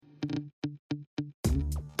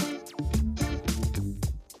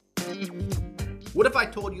What if I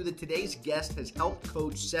told you that today's guest has helped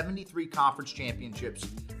coach 73 conference championships,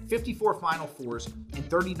 54 Final Fours, and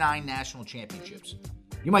 39 national championships?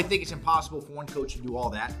 You might think it's impossible for one coach to do all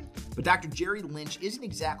that, but Dr. Jerry Lynch isn't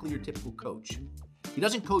exactly your typical coach. He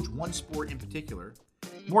doesn't coach one sport in particular,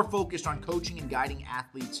 more focused on coaching and guiding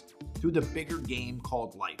athletes through the bigger game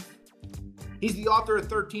called life. He's the author of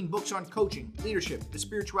 13 books on coaching, leadership, the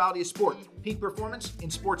spirituality of sport, peak performance,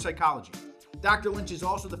 and sports psychology. Dr. Lynch is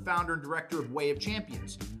also the founder and director of Way of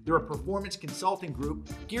Champions. They're a performance consulting group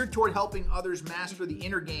geared toward helping others master the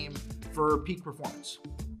inner game for peak performance.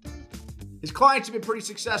 His clients have been pretty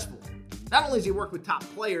successful. Not only has he worked with top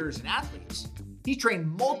players and athletes, he's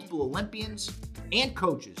trained multiple Olympians and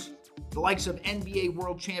coaches, the likes of NBA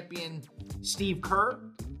world champion Steve Kerr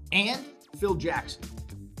and Phil Jackson.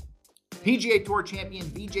 PGA Tour champion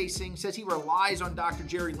Vijay Singh says he relies on Dr.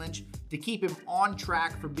 Jerry Lynch to keep him on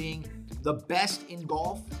track for being the best in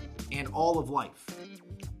golf and all of life.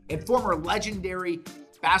 And former legendary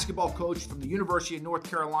basketball coach from the University of North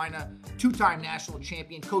Carolina, two-time national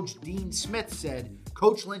champion, Coach Dean Smith said,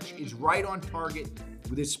 Coach Lynch is right on target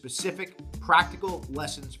with his specific, practical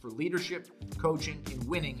lessons for leadership, coaching, and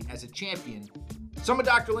winning as a champion. Some of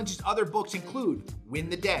Dr. Lynch's other books include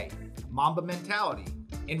Win the Day, Mamba Mentality,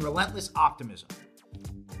 and Relentless Optimism.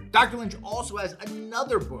 Dr. Lynch also has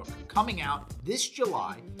another book coming out this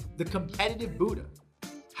July, The Competitive Buddha,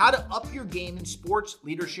 How to Up Your Game in Sports,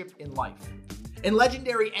 Leadership, and Life. And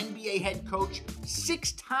legendary NBA head coach,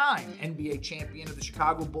 six-time NBA champion of the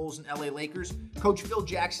Chicago Bulls and LA Lakers, Coach Phil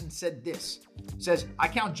Jackson said this, says, I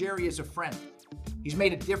count Jerry as a friend. He's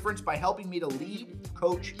made a difference by helping me to lead,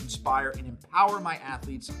 coach, inspire, and empower my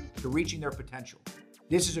athletes to reaching their potential.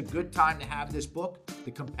 This is a good time to have this book,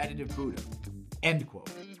 The Competitive Buddha. End quote.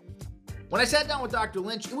 When I sat down with Dr.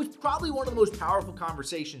 Lynch, it was probably one of the most powerful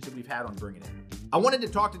conversations that we've had on Bring It In. I wanted to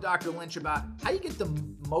talk to Dr. Lynch about how you get the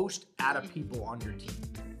most out of people on your team.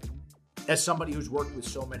 As somebody who's worked with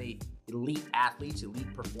so many elite athletes,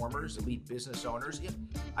 elite performers, elite business owners,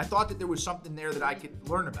 I thought that there was something there that I could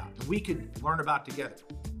learn about, and we could learn about together.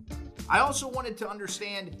 I also wanted to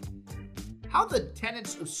understand how the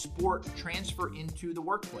tenets of sport transfer into the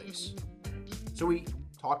workplace. So we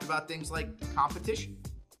talked about things like competition.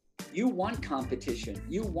 You want competition.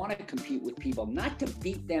 You want to compete with people, not to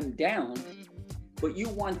beat them down, but you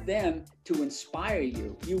want them to inspire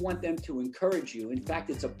you. You want them to encourage you. In fact,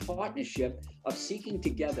 it's a partnership of seeking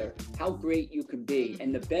together how great you can be.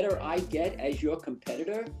 And the better I get as your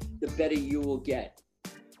competitor, the better you will get.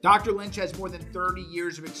 Dr. Lynch has more than 30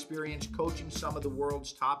 years of experience coaching some of the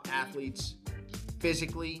world's top athletes,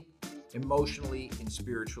 physically, emotionally, and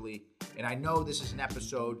spiritually. And I know this is an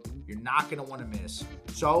episode you're not going to want to miss.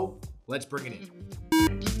 So let's bring it in.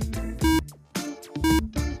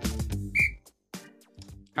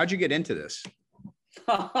 How'd you get into this?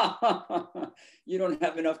 You don't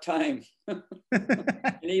have enough time.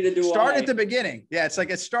 Neither do Start I. at the beginning. Yeah, it's like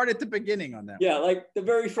it started at the beginning on that. Yeah, like the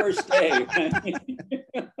very first day.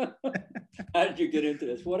 How did you get into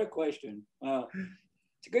this? What a question.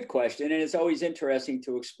 It's a good question, and it's always interesting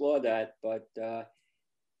to explore that. But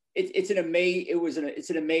it's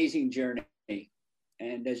an amazing journey,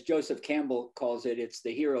 and as Joseph Campbell calls it, it's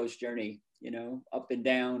the hero's journey. You know, up and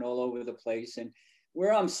down, all over the place, and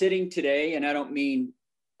where I'm sitting today, and I don't mean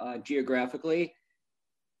geographically,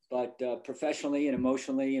 but professionally and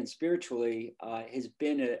emotionally and spiritually, has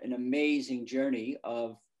been an amazing journey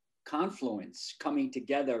of confluence, coming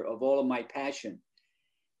together of all of my passion.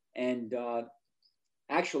 And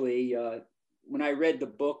actually, when I read the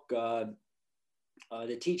book, The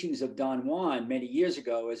Teachings of Don Juan, many years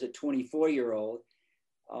ago as a 24-year-old,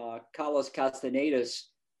 Carlos Castanedas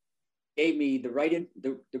gave me the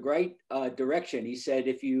right direction. He said,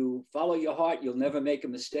 if you follow your heart, you'll never make a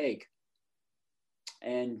mistake.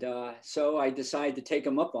 And so I decided to take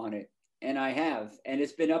him up on it. And I have. And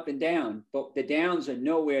it's been up and down. But the downs are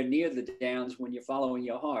nowhere near the downs when you're following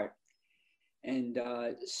your heart. And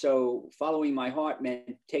so following my heart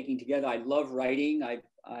meant taking together. I love writing.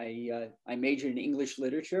 I majored in English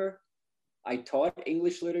literature. I taught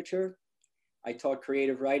English literature. I taught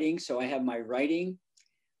creative writing. So I have my writing.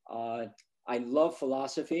 I love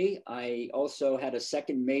philosophy. I also had a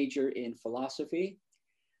second major in philosophy.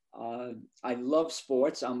 I love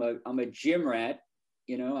sports. I'm a gym rat.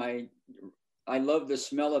 You know, I love the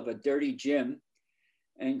smell of a dirty gym,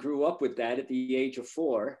 and grew up with that at the age of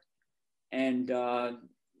 4, and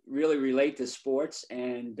really relate to sports.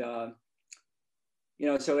 And you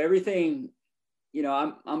know, so everything. You know,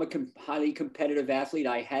 I'm a highly competitive athlete.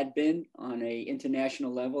 I had been on a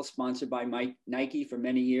international level, sponsored by Nike for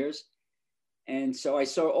many years. And so I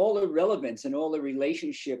saw all the relevance and all the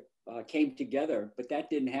relationship came together, but that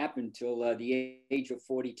didn't happen till the age of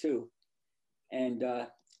 42. And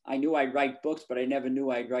I knew I'd write books, but I never knew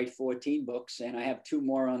I'd write 14 books. And I have 2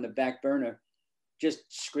 more on the back burner just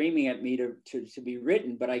screaming at me to be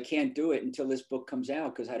written, but I can't do it until this book comes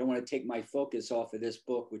out because I don't want to take my focus off of this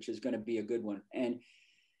book, which is going to be a good one. And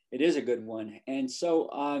it is a good one. And so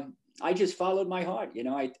I just followed my heart,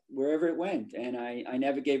 wherever it went, and I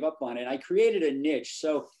never gave up on it. I created a niche.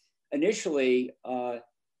 So initially, I'm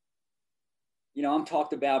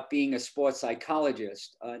talked about being a sports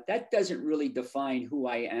psychologist. That doesn't really define who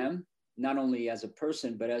I am, not only as a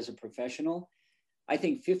person, but as a professional. I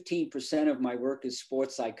think 15% of my work is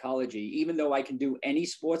sports psychology, even though I can do any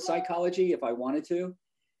sports psychology if I wanted to.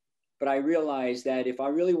 But I realize that if I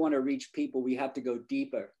really want to reach people, we have to go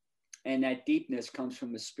deeper. And that deepness comes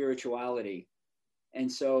from the spirituality. And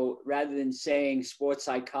so rather than saying sports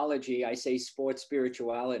psychology, I say sports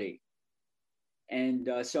spirituality. And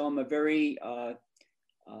so I'm a very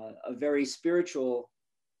spiritual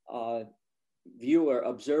viewer,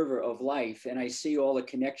 observer of life. And I see all the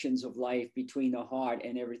connections of life between the heart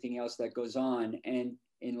and everything else that goes on and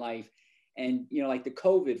in life. And, like the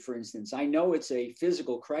COVID, for instance, I know it's a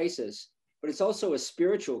physical crisis, but it's also a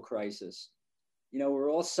spiritual crisis.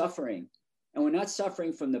 We're all suffering, and we're not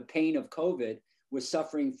suffering from the pain of COVID. We're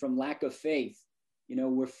suffering from lack of faith.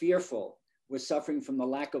 We're fearful. We're suffering from the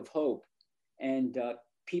lack of hope. And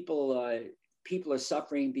people are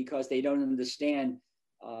suffering because they don't understand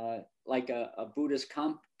like a Buddhist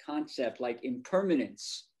concept, like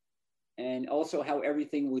impermanence, and also how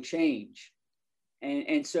everything will change.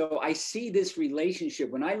 And so I see this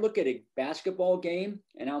relationship. When I look at a basketball game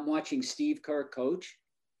and I'm watching Steve Kerr coach,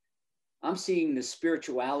 I'm seeing the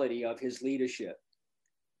spirituality of his leadership.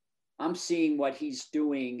 I'm seeing what he's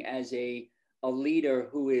doing as a leader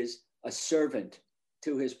who is a servant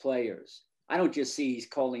to his players. I don't just see he's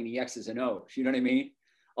calling the X's and O's, you know what I mean?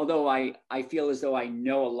 Although I feel as though I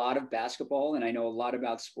know a lot of basketball and I know a lot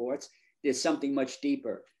about sports, there's something much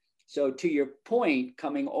deeper. So to your point,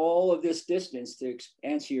 coming all of this distance to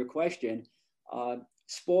answer your question,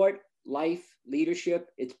 sport, life, leadership,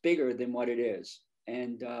 it's bigger than what it is.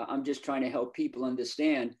 And I'm just trying to help people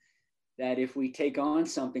understand that if we take on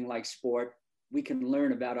something like sport, we can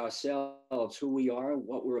learn about ourselves, who we are,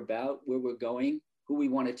 what we're about, where we're going, who we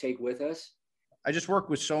want to take with us. I just work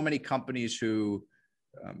with so many companies who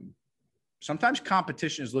sometimes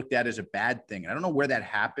competition is looked at as a bad thing. I don't know where that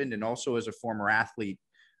happened. And also as a former athlete,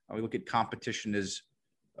 we look at competition as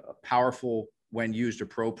powerful when used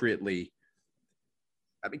appropriately.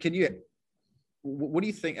 I mean, what do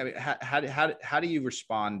you think? I mean, how do you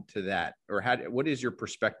respond to that? Or what is your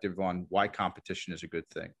perspective on why competition is a good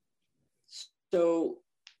thing? So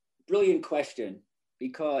brilliant question,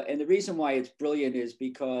 and the reason why it's brilliant is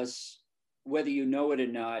because whether you know it or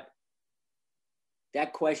not,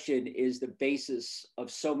 that question is the basis of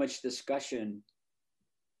so much discussion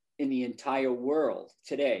in the entire world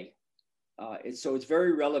today. So it's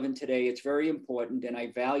very relevant today. It's very important, and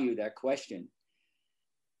I value that question.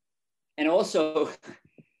 And also,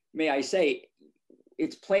 may I say,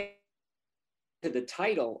 it's playing to the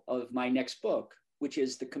title of my next book, which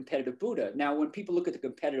is The Competitive Buddha. Now, when people look at the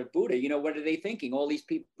competitive Buddha, what are they thinking? All these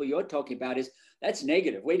people you're talking about that's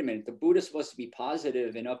negative. Wait a minute, the Buddha's supposed to be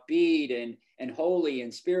positive and upbeat and holy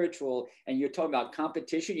and spiritual, and you're talking about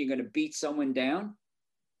competition, you're going to beat someone down?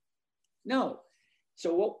 No.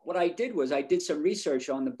 So what I did was I did some research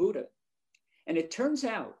on the Buddha, and it turns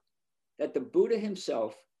out that the Buddha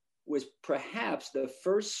himself was perhaps the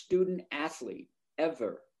first student athlete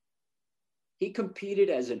ever. He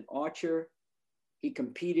competed as an archer. He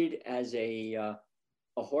competed as a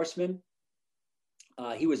horseman.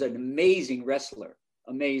 He was an amazing wrestler,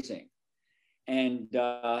 amazing. And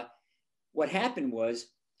what happened was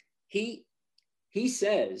he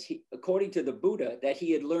says, according to the Buddha, that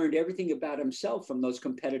he had learned everything about himself from those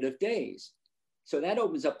competitive days. So that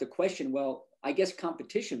opens up the question, well, I guess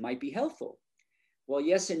competition might be helpful. Well,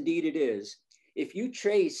 yes, indeed it is.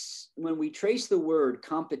 When we trace the word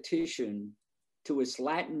competition to its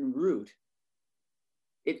Latin root,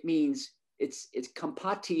 it means it's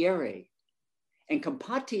compatire. And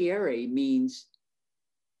compatire means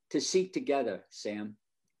to seek together, Sam.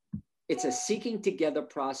 It's a seeking together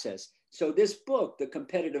process. So this book, The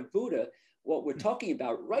Competitive Buddha, what we're talking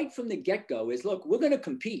about right from the get-go is, look, we're going to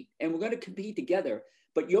compete and we're going to compete together,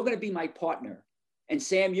 but you're going to be my partner. And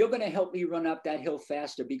Sam, you're going to help me run up that hill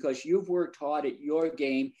faster because you've worked hard at your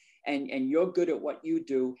game and you're good at what you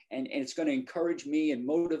do. And it's going to encourage me and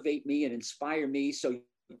motivate me and inspire me. So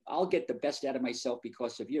I'll get the best out of myself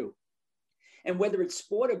because of you. And whether it's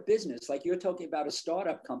sport or business, like you're talking about a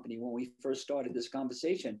startup company when we first started this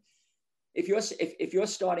conversation, If you're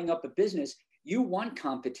starting up a business, you want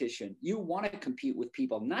competition. You want to compete with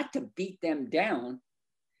people, not to beat them down,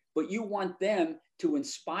 but you want them to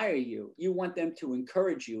inspire you. You want them to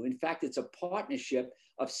encourage you. In fact, it's a partnership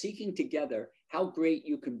of seeking together how great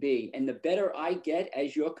you can be. And the better I get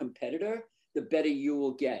as your competitor, the better you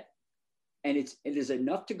will get. And it is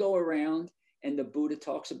enough to go around, and the Buddha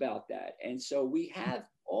talks about that. And so we have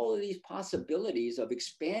all of these possibilities of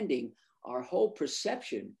expanding our whole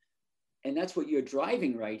perception. And that's what you're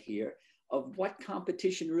driving right here, of what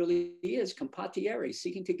competition really is, compatiere,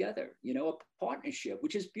 seeking together, a partnership,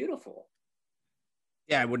 which is beautiful.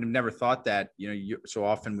 Yeah, I would have never thought that. So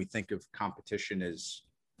often we think of competition as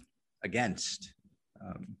against.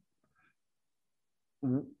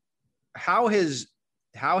 How has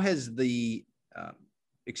the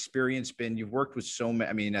experience been? You've worked with so many.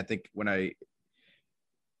 I mean, I think when I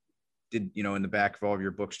did, in the back of all of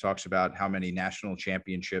your books talks about how many national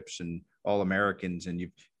championships and all Americans, and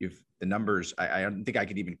you've the numbers. I don't think I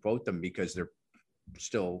could even quote them because they're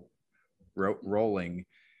still rolling.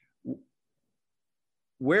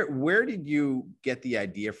 Where did you get the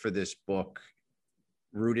idea for this book,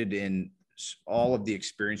 rooted in all of the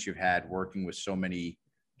experience you've had working with so many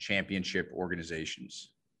championship organizations?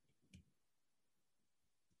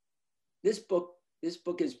 This book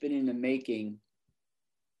has been in the making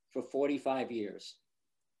for 45 years,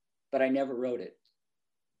 but I never wrote it.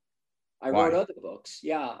 I wrote other books.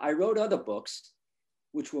 Yeah, I wrote other books,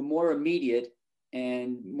 which were more immediate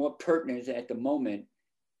and more pertinent at the moment.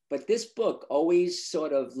 But this book always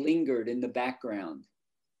sort of lingered in the background.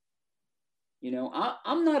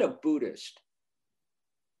 I'm not a Buddhist.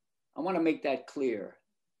 I want to make that clear.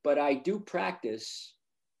 But I do practice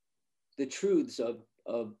the truths of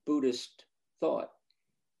Buddhist thought.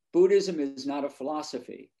 Buddhism is not a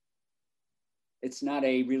philosophy. It's not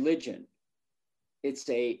a religion. It's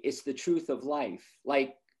the truth of life.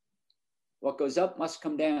 Like, what goes up must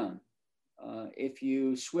come down. If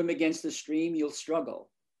you swim against the stream, you'll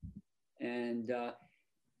struggle. And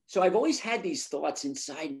so I've always had these thoughts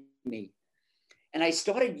inside me. And I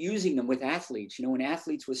started using them with athletes, when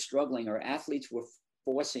athletes were struggling or athletes were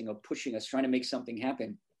forcing or pushing us, trying to make something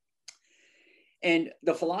happen. And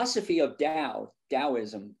the philosophy of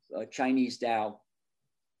Taoism, Chinese Tao,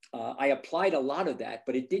 I applied a lot of that,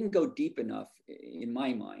 but it didn't go deep enough in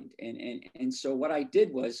my mind. And so what I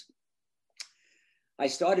did was I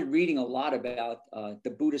started reading a lot about the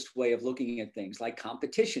Buddhist way of looking at things, like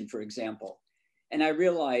competition, for example. And I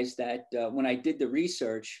realized that when I did the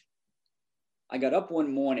research, I got up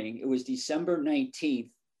one morning, it was December 19th,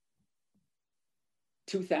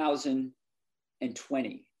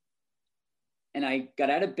 2020. And I got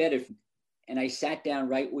out of bed and I sat down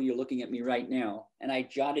right where you're looking at me right now. And I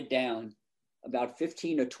jotted down about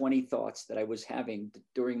 15 or 20 thoughts that I was having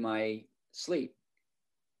during my sleep.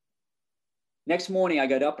 Next morning, I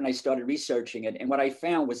got up and I started researching it. And what I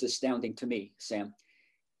found was astounding to me, Sam.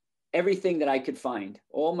 Everything that I could find,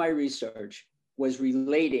 all my research was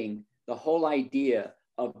relating the whole idea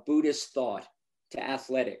of Buddhist thought to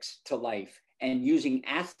athletics, to life, and using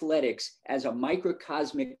athletics as a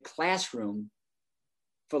microcosmic classroom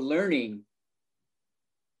for learning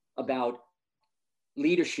about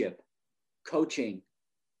leadership, coaching,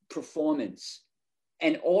 performance.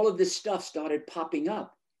 And all of this stuff started popping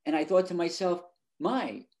up. And I thought to myself,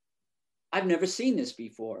 I've never seen this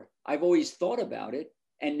before. I've always thought about it.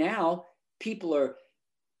 And now people are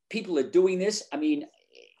doing this. I mean,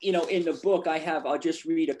 in the book I'll just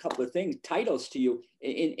read a couple of titles to you.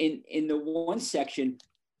 In the one section,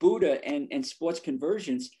 Buddha and sports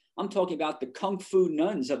conversions, I'm talking about the Kung Fu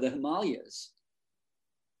nuns of the Himalayas.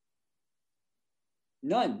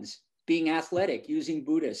 Nuns being athletic, using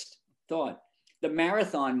Buddhist thought. The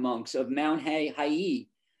marathon monks of Mount Hawaii,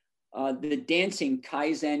 the dancing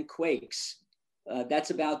Kaizen Quakes. That's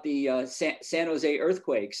about the San Jose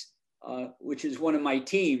earthquakes, which is one of my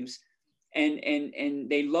teams. And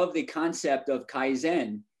they love the concept of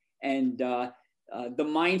Kaizen, and the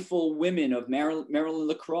mindful women of Maryland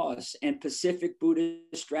Lacrosse and Pacific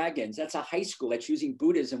Buddhist Dragons. That's a high school that's using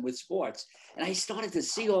Buddhism with sports. And I started to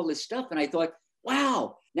see all this stuff and I thought,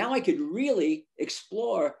 wow, now I could really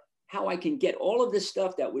explore how I can get all of this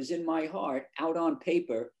stuff that was in my heart out on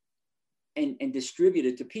paper and distribute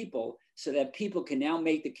it to people so that people can now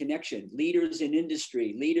make the connection. Leaders in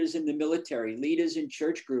industry, leaders in the military, leaders in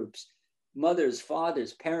church groups, mothers,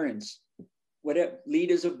 fathers, parents, whatever,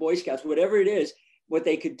 leaders of Boy Scouts, whatever it is, what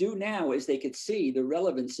they could do now is they could see the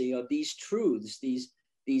relevancy of these truths,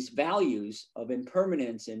 these values of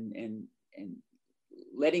impermanence and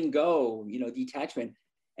letting go, detachment,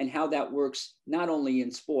 and how that works not only in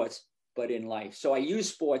sports, but in life. So I use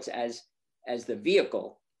sports as as the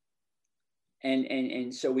vehicle.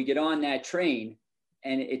 And so we get on that train,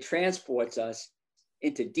 and it transports us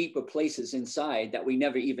into deeper places inside that we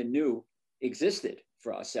never even knew existed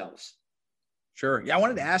for ourselves. Sure. Yeah, I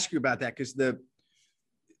wanted to ask you about that because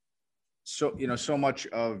so much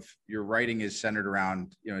of your writing is centered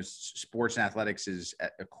around, sports and athletics is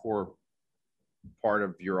at a core part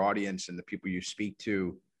of your audience and the people you speak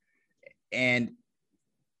to. And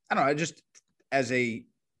I don't know, just as a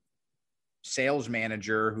sales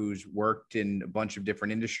manager who's worked in a bunch of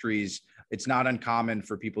different industries, it's not uncommon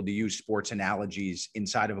for people to use sports analogies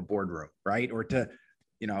inside of a boardroom, right? Or to,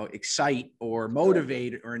 excite or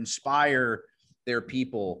motivate or inspire their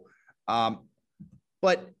people.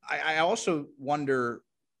 But I also wonder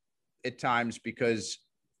at times because,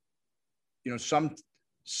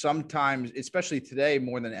 sometimes, especially today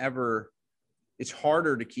more than ever, it's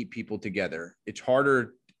harder to keep people together.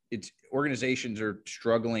 Organizations are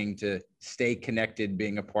struggling to stay connected,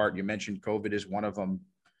 being apart. You mentioned COVID is one of them.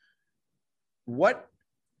 What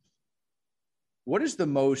is the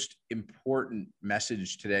most important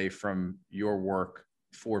message today from your work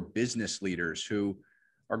for business leaders who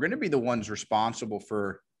are going to be the ones responsible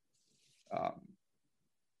for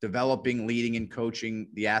developing, leading, and coaching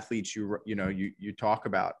the athletes you talk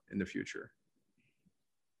about in the future?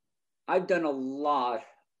 I've done a lot,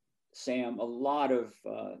 Sam, of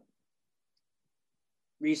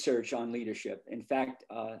research on leadership. In fact,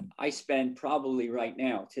 I spend probably right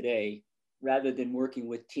now, today, rather than working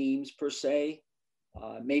with teams per se,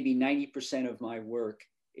 maybe 90% of my work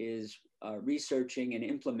is researching and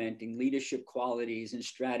implementing leadership qualities and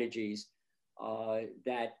strategies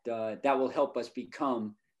that will help us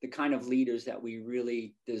become the kind of leaders that we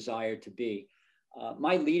really desire to be.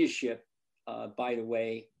 My leadership, by the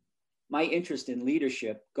way, my interest in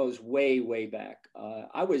leadership goes way, way back.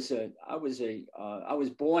 I was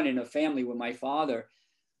born in a family where my father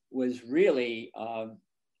was really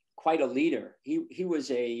quite a leader. He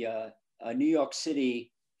was a New York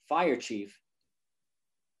City fire chief.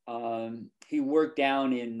 He worked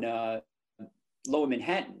down in Lower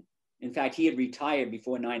Manhattan. In fact, he had retired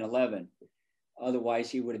before 9/11. Otherwise,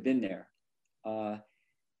 he would have been there.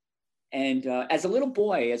 And as a little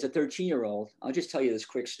boy, as a 13-year-old, I'll just tell you this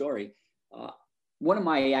quick story. One of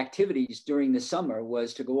my activities during the summer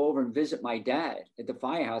was to go over and visit my dad at the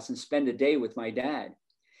firehouse and spend a day with my dad.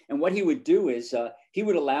 And what he would do is he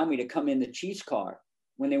would allow me to come in the Chiefs car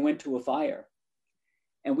when they went to a fire.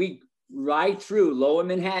 And we'd ride through Lower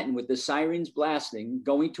Manhattan with the sirens blasting,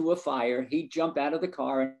 going to a fire. He'd jump out of the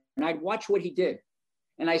car and I'd watch what he did.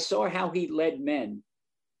 And I saw how he led men.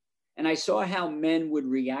 And I saw how men would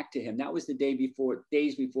react to him. That was the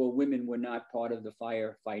days before women were not part of the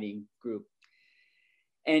firefighting group.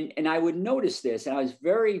 And I would notice this, and I was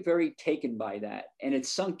very, very taken by that. And it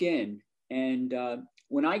sunk in. And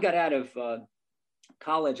when I got out of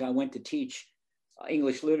college, I went to teach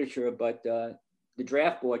English literature, but the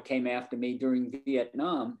draft board came after me during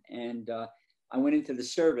Vietnam. And I went into the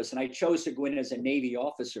service, and I chose to go in as a Navy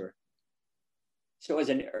officer. So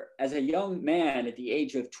as a young man at the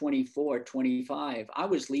age of 24, 25, I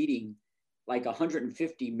was leading like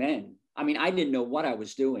 150 men. I mean, I didn't know what I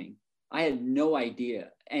was doing. I had no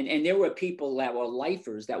idea. And there were people that were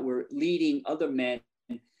lifers that were leading other men,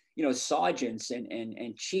 sergeants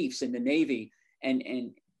and chiefs in the Navy.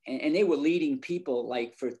 And they were leading people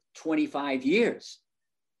like for 25 years.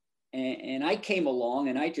 And I came along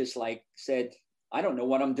and I just said, I don't know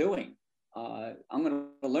what I'm doing. I'm going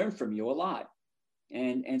to learn from you a lot.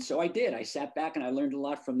 And so I did. I sat back and I learned a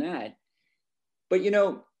lot from that. But,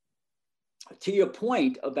 to your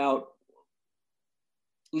point about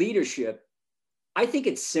leadership, I think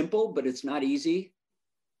it's simple, but it's not easy.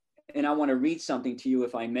 And I want to read something to you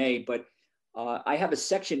if I may, but I have a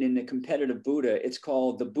section in the Competitive Buddha. It's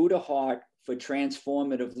called The Buddha Heart for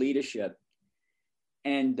Transformative Leadership.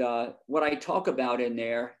 And what I talk about in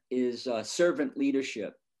there is servant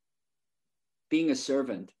leadership, being a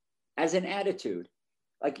servant as an attitude.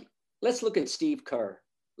 Like, let's look at Steve Kerr.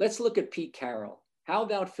 Let's look at Pete Carroll. How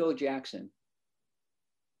about Phil Jackson?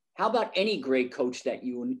 How about any great coach that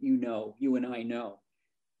you and I know?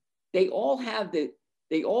 They all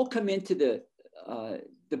come into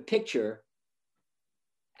the picture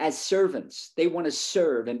as servants. They want to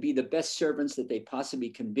serve and be the best servants that they possibly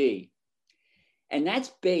can be. And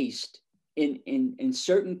that's based in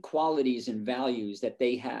certain qualities and values that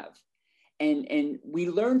they have. And we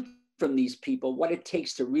learn from these people what it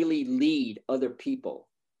takes to really lead other people.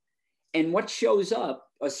 And what shows up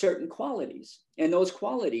are certain qualities. And those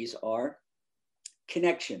qualities are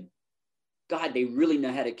connection. God, they really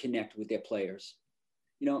know how to connect with their players.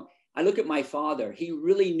 I look at my father. He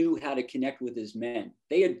really knew how to connect with his men.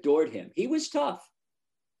 They adored him. He was tough.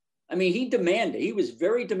 I mean, he demanded. He was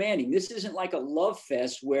very demanding. This isn't like a love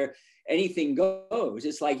fest where anything goes.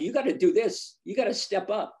 It's like, you got to do this. You got to step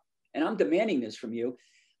up. And I'm demanding this from you.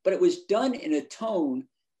 But it was done in a tone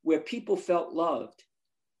where people felt loved.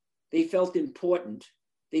 They felt important.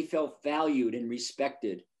 They felt valued and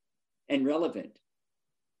respected and relevant.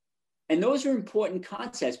 And those are important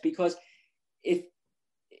concepts, because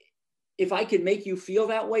if I could make you feel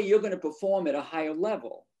that way, you're going to perform at a higher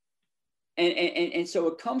level. And so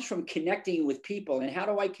it comes from connecting with people. And how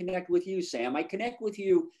do I connect with you, Sam? I connect with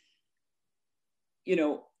you, you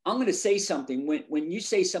know, I'm going to say something. When you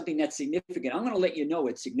say something that's significant, I'm going to let you know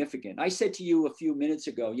it's significant. I said to you a few minutes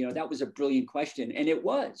ago, you know, that was a brilliant question, and it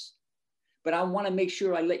was. But I want to make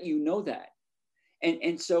sure I let you know that.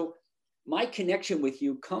 And so my connection with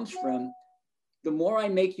you comes from the more I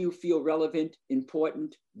make you feel relevant,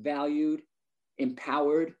 important, valued,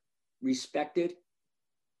 empowered, respected,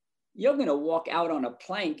 you're going to walk out on a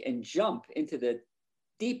plank and jump into the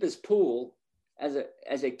deepest pool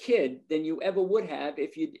as a kid than you ever would have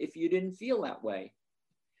if you didn't feel that way.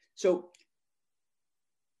 So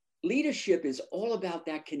leadership is all about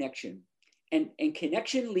that connection, and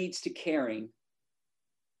connection leads to caring,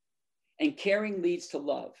 and caring leads to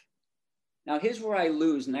love. Now, here's where I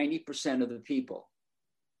lose 90% of the people.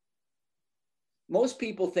 Most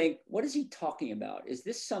people think, what is he talking about? Is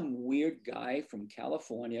this some weird guy from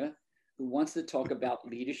California who wants to talk about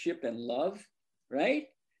leadership and love, right?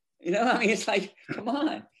 You know, I mean, it's like, come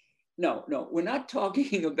on. No, we're not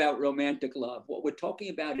talking about romantic love. What we're talking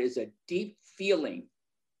about is a deep feeling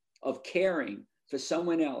of caring for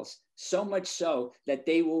someone else, so much so that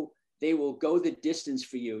they will go the distance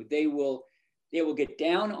for you. They will get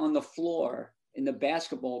down on the floor in the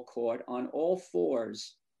basketball court on all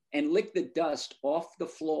fours and lick the dust off the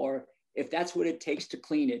floor if that's what it takes to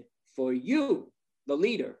clean it for you, the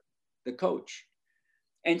leader, the coach.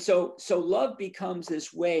 And so love becomes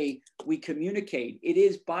this way we communicate. It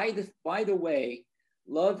is, by the way,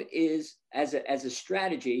 love is, as a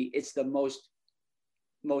strategy, it's the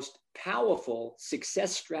most powerful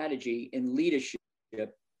success strategy in leadership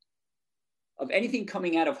of anything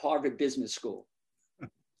coming out of Harvard Business School.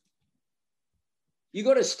 You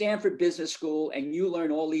go to Stanford Business School and you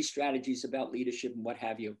learn all these strategies about leadership and what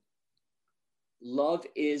have you. Love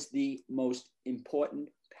is the most important,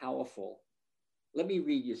 powerful. Let me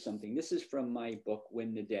read you something. This is from my book,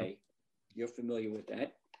 Win the Day. You're familiar with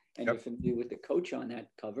that. And You're familiar with the coach on that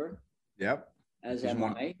cover. Yep. As am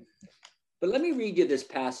I. But let me read you this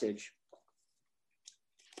passage.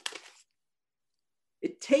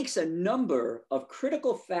 It takes a number of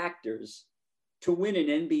critical factors to win an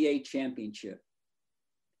NBA championship.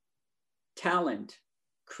 Talent,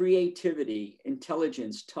 creativity,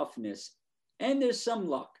 intelligence, toughness, and there's some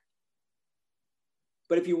luck.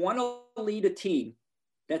 But if you want to lead a team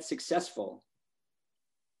that's successful,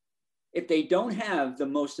 if they don't have the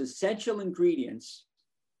most essential ingredients,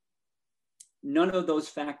 none of those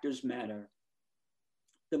factors matter.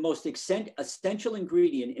 The most essential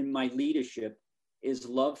ingredient in my leadership is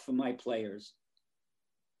love for my players.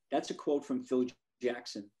 That's a quote from Phil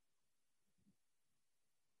Jackson.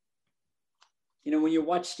 You know, when you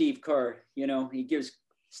watch Steve Kerr, you know, he gives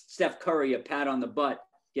Steph Curry a pat on the butt,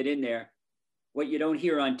 get in there. What you don't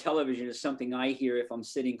hear on television is something I hear if I'm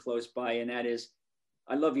sitting close by, and that is,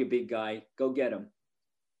 I love you, big guy, go get him.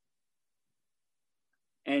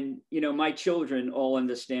 And, you know, my children all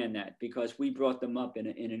understand that because we brought them up in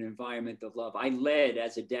an environment of love. I led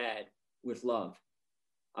as a dad with love.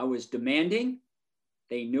 I was demanding.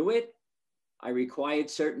 They knew it. I required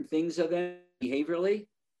certain things of them behaviorally.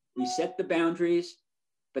 We set the boundaries,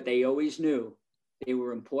 but they always knew they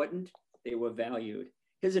were important. They were valued.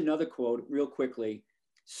 Here's another quote real quickly.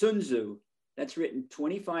 Sun Tzu, that's written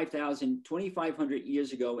 2,500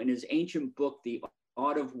 years ago in his ancient book, The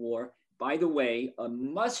Art of War. By the way, a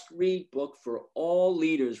must-read book for all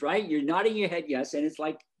leaders, right? You're nodding your head yes, and it's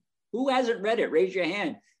like, who hasn't read it? Raise your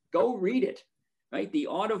hand. Go read it, right? The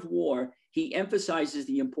Art of War, he emphasizes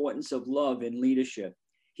the importance of love in leadership.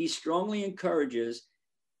 He strongly encourages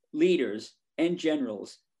leaders and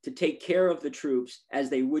generals to take care of the troops as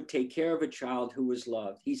they would take care of a child who was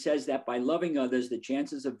loved. He says that by loving others, the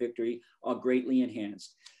chances of victory are greatly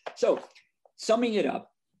enhanced. So summing it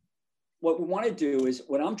up, what we want to do is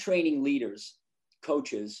when I'm training leaders,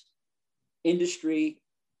 coaches, industry,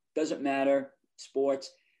 doesn't matter,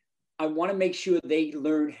 sports, I want to make sure they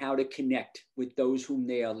learn how to connect with those whom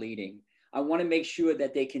they are leading. I want to make sure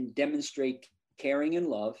that they can demonstrate caring and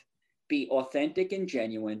love, be authentic and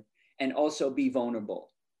genuine, and also be vulnerable.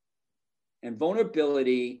 And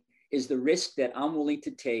vulnerability is the risk that I'm willing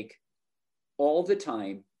to take all the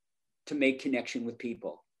time to make connection with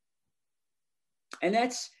people. And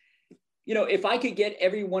that's, you know, if I could get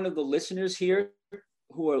every one of the listeners here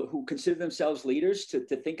who consider themselves leaders to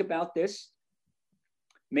think about this,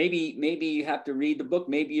 maybe you have to read the book,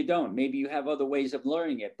 maybe you don't, maybe you have other ways of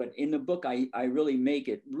learning it. But in the book, I really make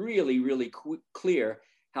it really clear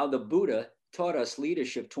how the Buddha taught us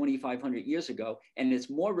leadership 2,500 years ago. And it's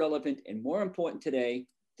more relevant and more important today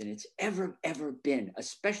than it's ever been,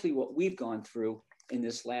 especially what we've gone through in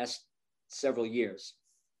this last several years.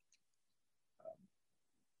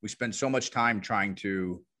 We spend so much time trying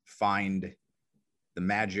to find the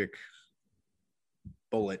magic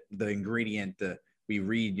bullet, the ingredient. We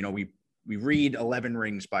read 11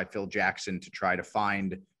 Rings by Phil Jackson to try to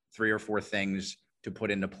find 3 or 4 things to put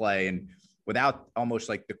into play, and without almost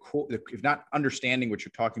like the core, if not understanding what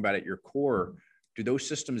you're talking about at your core, do those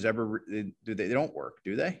systems ever? They don't work,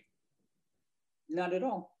 do they? Not at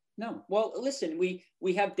all. No. Well, listen, we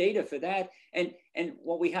have data for that. And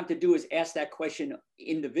what we have to do is ask that question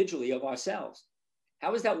individually of ourselves.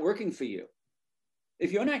 How is that working for you?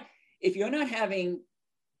 If your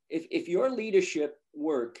leadership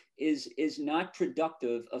work is not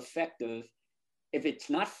productive, effective, if it's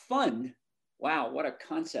not fun, wow, what a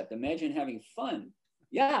concept. Imagine having fun.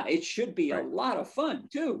 Yeah, it should be a lot of fun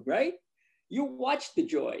too, right? You watch the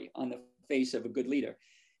joy on the face of a good leader.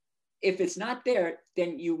 If it's not there,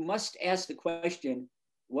 then you must ask the question,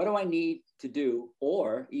 what do I need to do?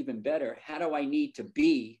 Or even better, how do I need to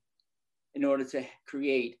be in order to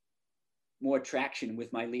create more traction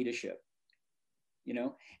with my leadership? You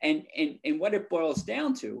know, and what it boils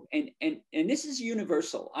down to, and this is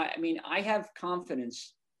universal. I mean, I have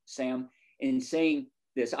confidence, Sam, in saying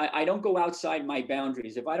this. I don't go outside my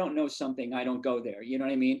boundaries. If I don't know something, I don't go there. You know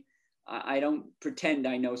what I mean? I don't pretend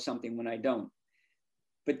I know something when I don't.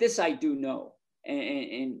 But this I do know.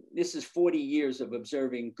 And this is 40 years of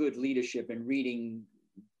observing good leadership and reading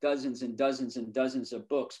dozens and dozens and dozens of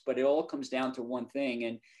books. But it all comes down to one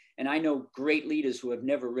thing. And I know great leaders who have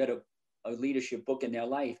never read a leadership book in their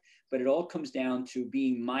life, but it all comes down to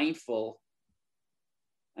being mindful.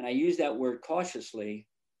 And I use that word cautiously,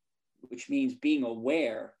 which means being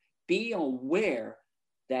aware. Be aware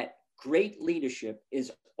that great leadership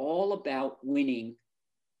is all about winning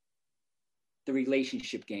the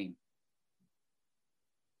relationship game.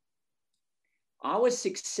 Our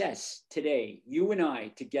success today, you and I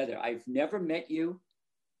together, I've never met you,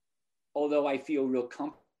 although I feel real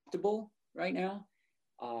comfortable right now.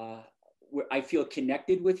 I feel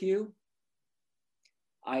connected with you.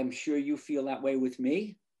 I'm sure you feel that way with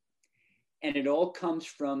me. And it all comes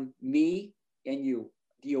from me and you,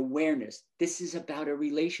 the awareness. This is about a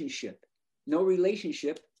relationship. No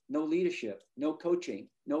relationship, no leadership, no coaching,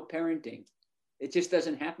 no parenting. It just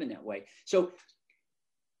doesn't happen that way. So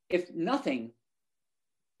if nothing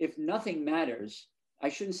matters, I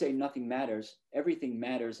shouldn't say nothing matters, everything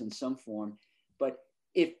matters in some form. But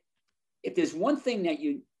if there's one thing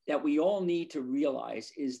that we all need to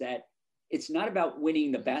realize is that it's not about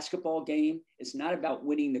winning the basketball game. It's not about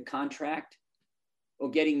winning the contract or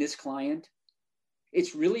getting this client.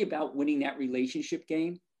 It's really about winning that relationship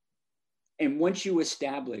game. And once you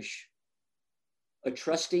establish a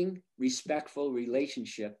trusting, respectful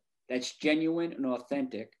relationship that's genuine and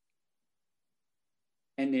authentic,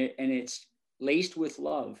 and it's laced with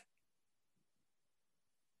love,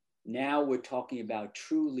 now we're talking about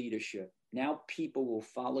true leadership. Now people will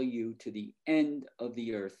follow you to the end of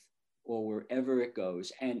the earth or wherever it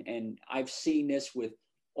goes. And I've seen this with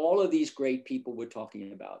all of these great people we're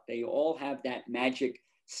talking about. They all have that magic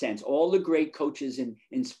sense. All the great coaches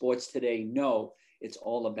in sports today know it's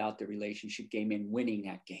all about the relationship game and winning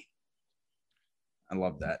that game. I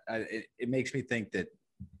love that. It makes me think that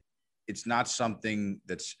it's not something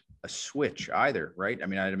that's a switch either, right? I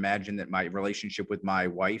mean, I'd imagine that my relationship with my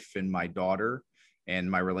wife and my daughter and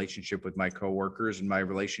my relationship with my coworkers and my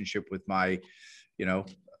relationship with my,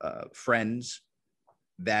 friends,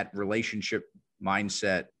 that relationship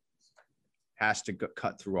mindset has to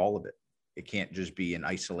cut through all of it. It can't just be in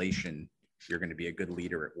isolation. You're going to be a good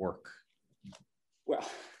leader at work. Well,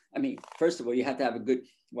 I mean, first of all, you have to have a good,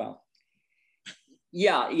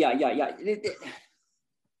 yeah.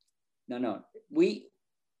 No.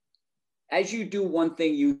 As you do one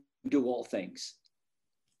thing, you do all things.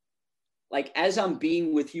 Like as I'm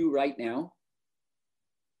being with you right now,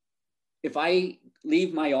 if I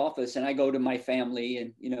leave my office and I go to my family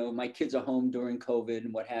and, my kids are home during COVID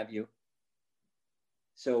and what have you.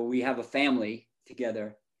 So we have a family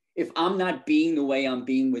together. If I'm not being the way I'm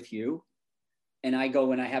being with you, and I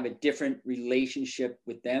go and I have a different relationship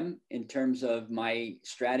with them in terms of my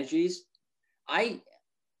strategies,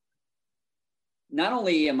 not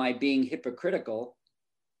only am I being hypocritical,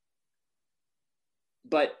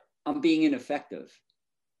 but I'm being ineffective.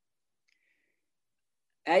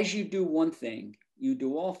 As you do one thing, you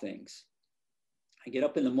do all things. I get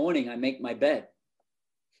up in the morning, I make my bed.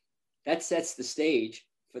 That sets the stage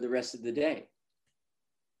for the rest of the day.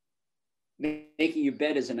 Making your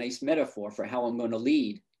bed is a nice metaphor for how I'm going to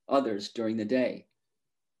lead others during the day.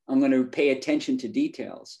 I'm going to pay attention to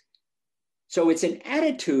details. So it's an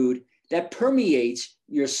attitude that permeates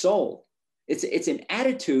your soul. It's an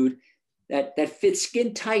attitude that fits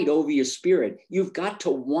skin tight over your spirit. You've got to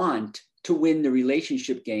want to win the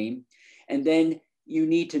relationship game. And then you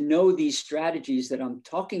need to know these strategies that I'm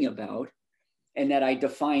talking about and that I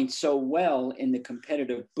defined so well in the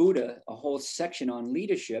Competitive Buddha, a whole section on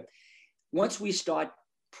leadership. Once we start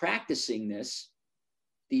practicing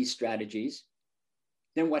these strategies,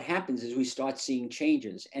 then what happens is we start seeing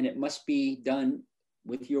changes, and it must be done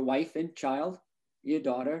with your wife and child, your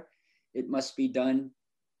daughter. It must be done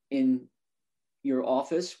in your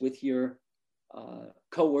office with your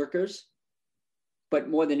coworkers. But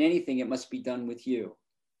more than anything, it must be done with you.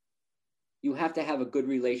 You have to have a good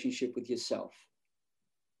relationship with yourself.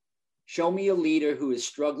 Show me a leader who is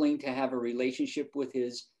struggling to have a relationship with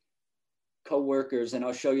his coworkers, and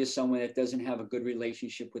I'll show you someone that doesn't have a good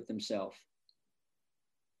relationship with themselves.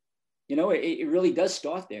 You know, it really does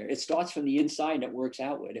start there. It starts from the inside and it works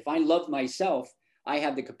outward. If I love myself, I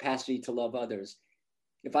have the capacity to love others.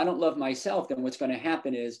 If I don't love myself, then what's going to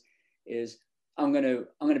happen is I'm going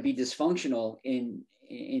to be dysfunctional in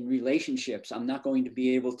relationships. I'm not going to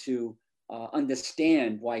be able to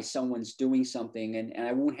understand why someone's doing something, and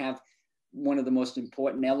I won't have one of the most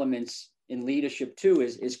important elements in leadership too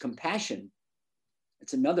is compassion.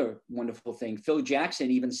 It's another wonderful thing. Phil Jackson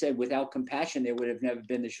even said, without compassion, there would have never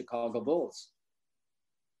been the Chicago Bulls.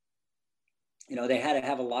 You know, they had to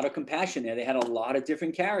have a lot of compassion there. They had a lot of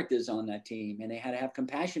different characters on that team, and they had to have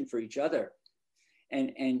compassion for each other.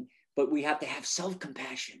 But we have to have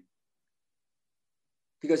self-compassion.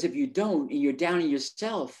 Because if you don't, and you're down in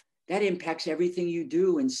yourself, that impacts everything you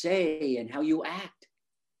do and say and how you act.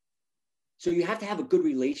 So you have to have a good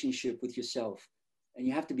relationship with yourself, and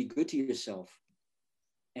you have to be good to yourself,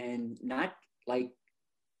 and not like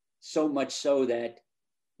so much so that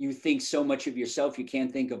you think so much of yourself you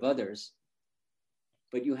can't think of others.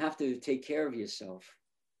 But you have to take care of yourself,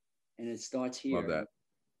 and it starts here. Love that.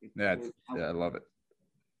 Yeah, I love it.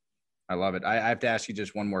 I love it. I have to ask you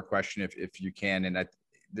just one more question, if you can, and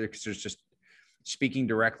there's just speaking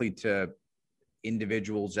directly to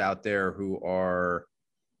individuals out there who are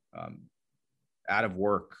out of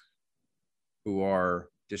work, who are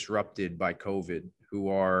disrupted by COVID, who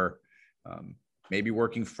are maybe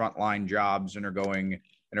working frontline jobs and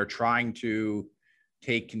are trying to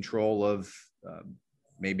take control of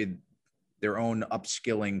maybe their own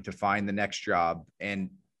upskilling to find the next job. And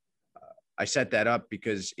I set that up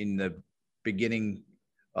because in the beginning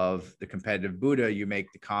of the Competitive Buddha, you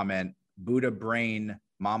make the comment, Buddha brain,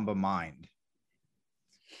 Mamba mind.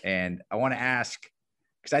 And I want to ask,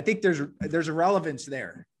 because I think there's a relevance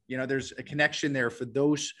there. You know, there's a connection there for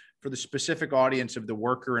the specific audience of the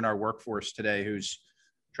worker in our workforce today who's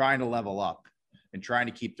trying to level up and trying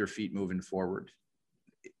to keep their feet moving forward.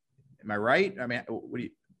 Am I right? I mean, what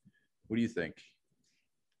do you think?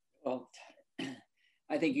 Well,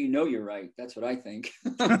 I think you're right. That's what I think.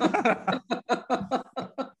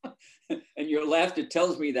 And your laughter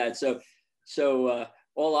tells me that. So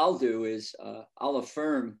all I'll do is I'll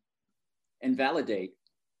affirm and validate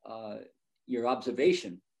your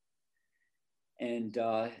observation. And,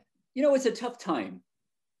 it's a tough time.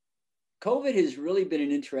 COVID has really been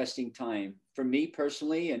an interesting time for me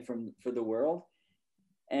personally and for the world.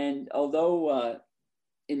 And although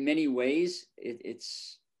in many ways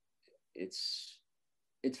it's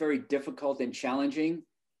very difficult and challenging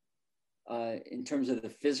in terms of the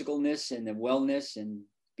physicalness and the wellness and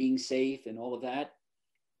being safe and all of that,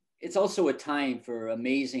 it's also a time for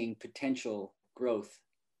amazing potential growth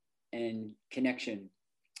and connection.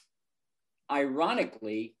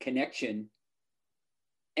 Ironically, connection,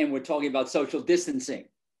 and we're talking about social distancing.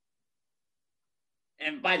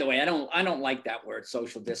 And by the way, I don't like that word,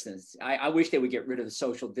 social distance. I wish they would get rid of the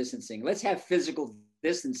social distancing. Let's have physical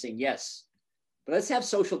distancing, yes, but let's have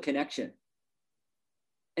social connection.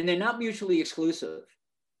 And they're not mutually exclusive.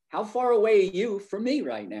 How far away are you from me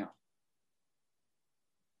right now?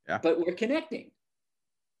 Yeah. But we're connecting.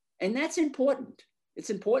 And that's important. It's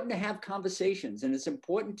important to have conversations, and it's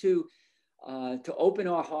important to open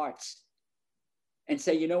our hearts and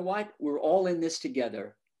say, you know what? We're all in this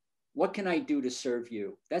together. What can I do to serve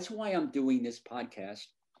you? That's why I'm doing this podcast.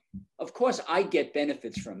 Of course, I get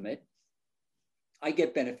benefits from it. I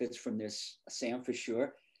get benefits from this, Sam, for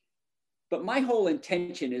sure. But my whole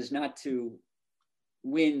intention is not to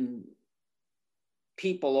win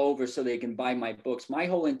people over so they can buy my books. My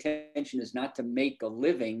whole intention is not to make a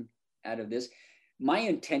living out of this. My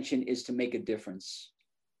intention is to make a difference.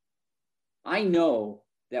 I know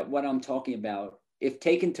that what I'm talking about, if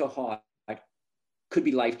taken to heart, could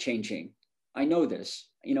be life-changing. I know this.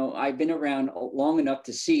 You know, I've been around long enough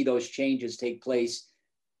to see those changes take place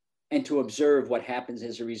and to observe what happens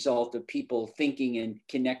as a result of people thinking and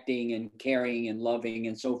connecting and caring and loving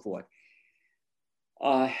and so forth.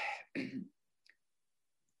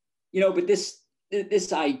 You know, but this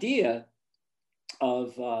idea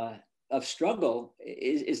of struggle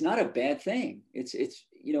is not a bad thing. It's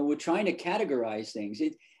you know, we're trying to categorize things.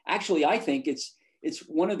 Actually, I think it's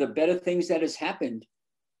one of the better things that has happened.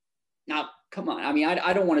 Now, come on. I mean,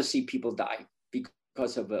 I don't want to see people die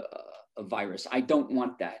because of a virus. I don't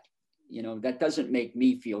want that. You know, that doesn't make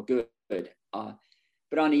me feel good.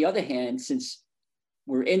 But on the other hand, since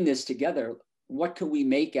we're in this together, what can we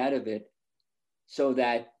make out of it so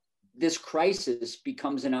that this crisis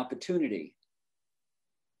becomes an opportunity?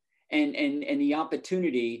 And the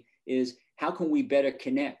opportunity is, how can we better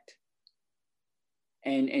connect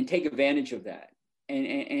and take advantage of that?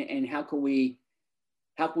 And how can we,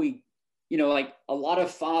 you know, like a lot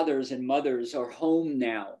of fathers and mothers are home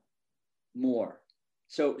now more.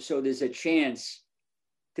 So there's a chance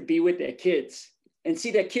to be with their kids and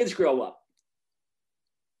see their kids grow up.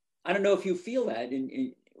 I don't know if you feel that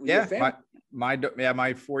with your family. My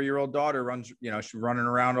 4-year-old daughter runs, you know, she's running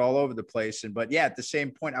around all over the place. But yeah, at the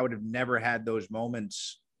same point, I would have never had those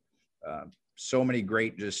moments. So many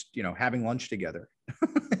great, just, you know, having lunch together.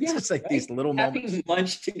 It's just like, right? These little moments. Having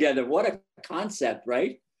lunch together. What a concept,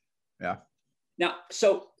 right? Yeah. Now,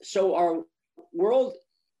 so our world,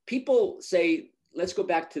 people say, let's go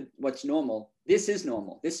back to what's normal. This is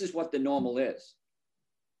normal. This is what the normal is.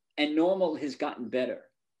 And normal has gotten better,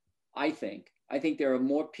 I think. I think there are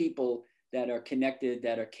more people that are connected,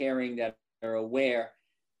 that are caring, that are aware,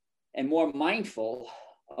 and more mindful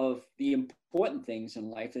of the important things in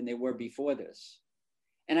life than they were before this.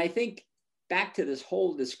 And I think back to this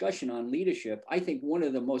whole discussion on leadership, I think one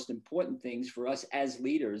of the most important things for us as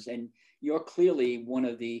leaders, and you're clearly one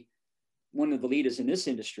of the leaders in this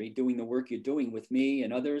industry doing the work you're doing with me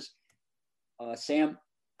and others, Sam,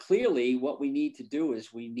 clearly what we need to do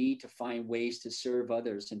is we need to find ways to serve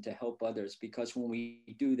others and to help others, because when we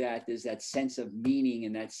do that, there's that sense of meaning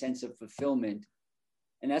and that sense of fulfillment.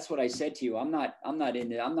 And that's what I said to you. I'm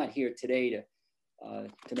not here today to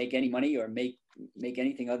make any money or make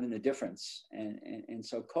anything other than a difference. And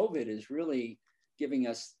so COVID is really giving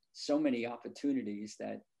us so many opportunities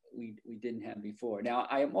that we didn't have before. Now,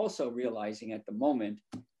 I am also realizing at the moment,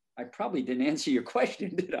 I probably didn't answer your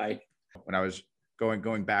question, did I? When I was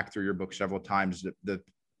going back through your book several times, the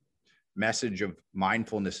message of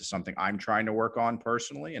mindfulness is something I'm trying to work on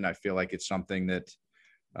personally. And I feel like it's something that,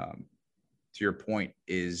 to your point,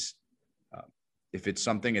 is if it's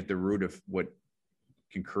something at the root of what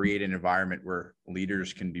can create an environment where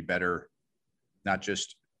leaders can be better, not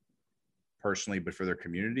just personally, but for their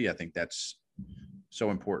community, I think that's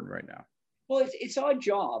so important right now. Well, it's our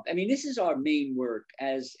job. I mean, this is our main work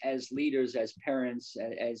as leaders, as parents,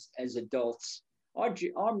 as adults.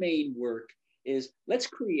 Our main work is let's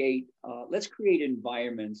create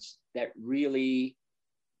environments that really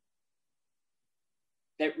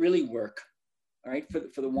work. All right,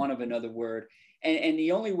 for the want of another word. And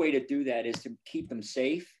the only way to do that is to keep them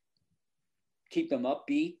safe, keep them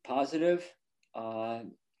upbeat, positive,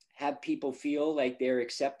 have people feel like they're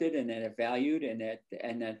accepted and that they're valued and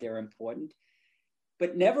that they're important.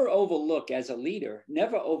 But never overlook, as a leader,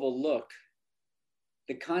 never overlook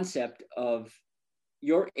the concept of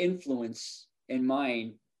your influence and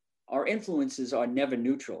mine. Our influences are never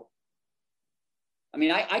neutral. I mean,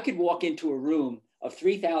 I could walk into a room of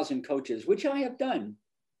 3,000 coaches, which I have done.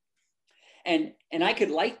 And I could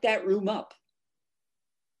light that room up.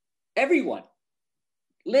 Everyone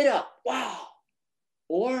lit up, wow.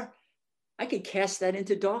 Or I could cast that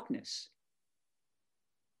into darkness.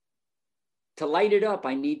 To light it up,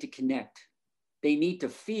 I need to connect. They need to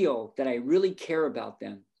feel that I really care about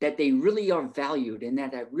them, that they really are valued and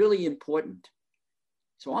that they're really important.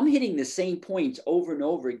 So I'm hitting the same points over and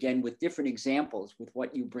over again with different examples with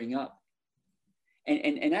what you bring up.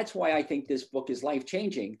 And that's why I think this book is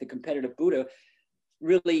life-changing. The Competitive Buddha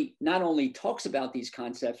really not only talks about these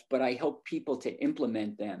concepts, but I help people to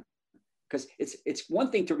implement them. Because it's one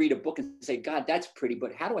thing to read a book and say, God, that's pretty,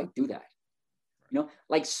 but how do I do that?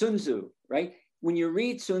 Like Sun Tzu, right? When you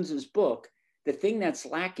read Sun Tzu's book, the thing that's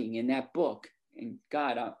lacking in that book, and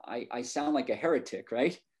God, I sound like a heretic,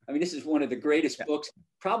 right? I mean, this is one of the greatest books,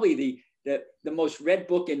 probably the most read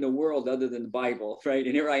book in the world other than the Bible, right?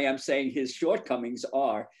 And here I am saying his shortcomings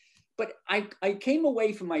are. But I came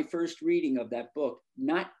away from my first reading of that book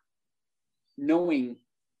not knowing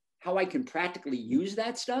how I can practically use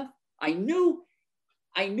that stuff. I knew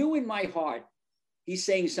in my heart, he's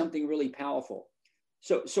saying something really powerful.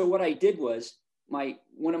 So what I did was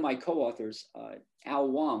one of my co-authors,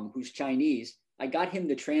 Al Wang, who's Chinese, I got him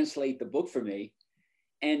to translate the book for me.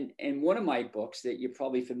 And one of my books that you're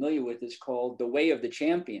probably familiar with is called The Way of the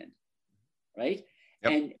Champion, right?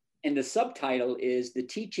 Yep. And the subtitle is The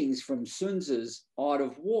Teachings from Sun Tzu's Art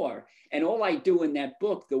of War. And all I do in that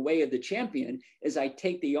book, The Way of the Champion, is I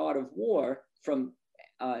take the Art of War from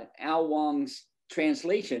Al Wang's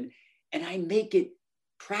translation, and I make it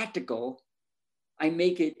practical. I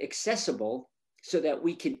make it accessible so that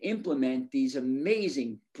we can implement these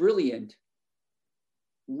amazing, brilliant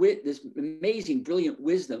wisdom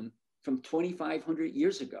from 2,500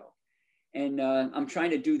 years ago. And I'm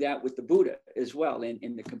trying to do that with the Buddha as well,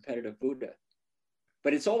 in the competitive Buddha.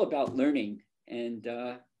 But it's all about learning. And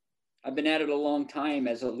I've been at it a long time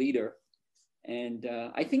as a leader. And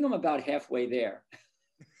I think I'm about halfway there.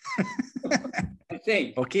 I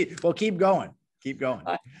think. Well, keep going. Keep going.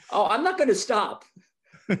 I'm not going to stop.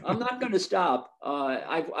 I'm not going to stop.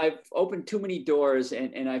 I've opened too many doors,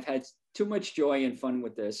 and I've had too much joy and fun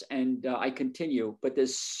with this. And I continue. But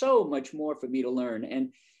there's so much more for me to learn.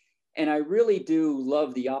 And I really do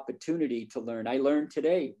love the opportunity to learn. I learned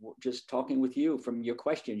today just talking with you from your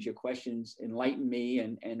questions. Your questions enlighten me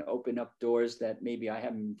and open up doors that maybe I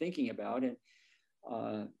haven't been thinking about. And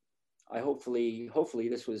I hopefully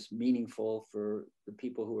this was meaningful for the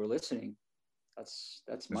people who are listening. That's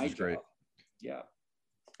my job. Great. Yeah.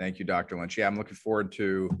 Thank you, Dr. Lynch. Yeah, I'm looking forward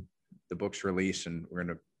to the book's release, and we're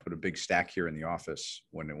going to put a big stack here in the office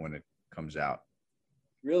when it comes out.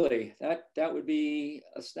 Really, that would be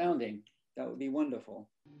astounding. That would be wonderful.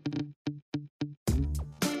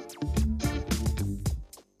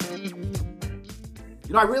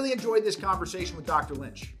 I really enjoyed this conversation with Dr.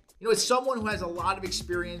 Lynch. As someone who has a lot of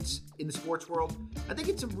experience in the sports world, I think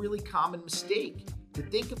it's a really common mistake to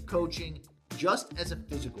think of coaching just as a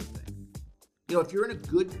physical thing. If you're in a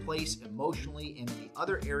good place emotionally and in the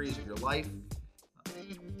other areas of your life,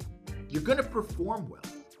 you're going to perform well.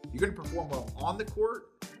 You're going to perform well on the court.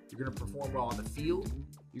 You're going to perform well on the field.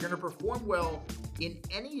 You're going to perform well in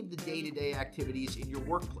any of the day-to-day activities in your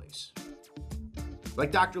workplace.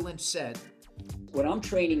 Like Dr. Lynch said, when I'm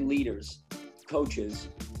training leaders, coaches,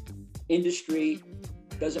 industry,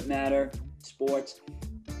 doesn't matter, sports,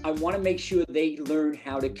 I want to make sure they learn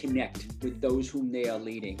how to connect with those whom they are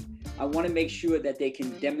leading. I want to make sure that they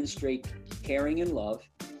can demonstrate caring and love,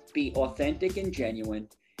 be authentic and genuine,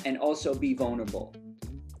 and also be vulnerable.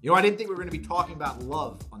 I didn't think we were going to be talking about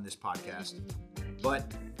love on this podcast,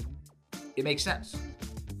 but it makes sense.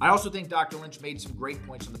 I also think Dr. Lynch made some great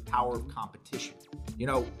points on the power of competition.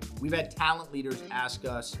 We've had talent leaders ask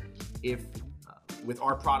us if, with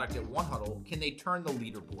our product at One Huddle, can they turn the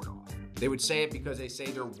leaderboard off? They would say it because they say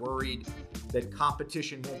they're worried that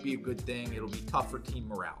competition won't be a good thing. It'll be tough for team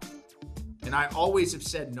morale. And I always have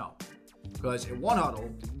said no, because at One Huddle,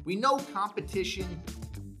 we know competition,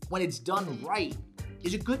 when it's done right,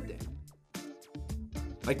 is a good thing.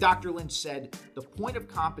 Like Dr. Lynch said, the point of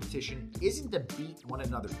competition isn't to beat one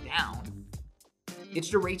another down. It's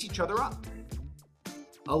to raise each other up.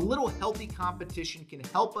 A little healthy competition can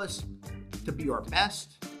help us to be our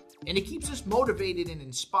best, and it keeps us motivated and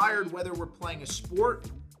inspired whether we're playing a sport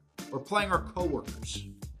or playing our coworkers.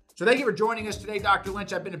 So thank you for joining us today, Dr.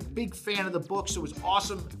 Lynch. I've been a big fan of the book, so it was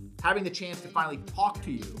awesome having the chance to finally talk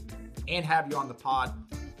to you and have you on the pod.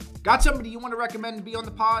 Got somebody you want to recommend to be on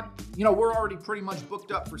the pod? We're already pretty much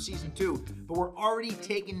booked up for season 2, but we're already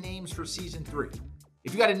taking names for season 3.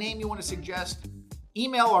 If you got a name you want to suggest,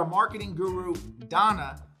 email our marketing guru,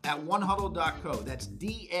 Donna, at onehuddle.co. That's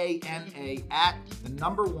DANA at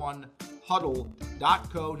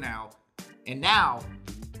 1huddle.co now. And now,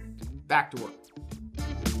 back to work.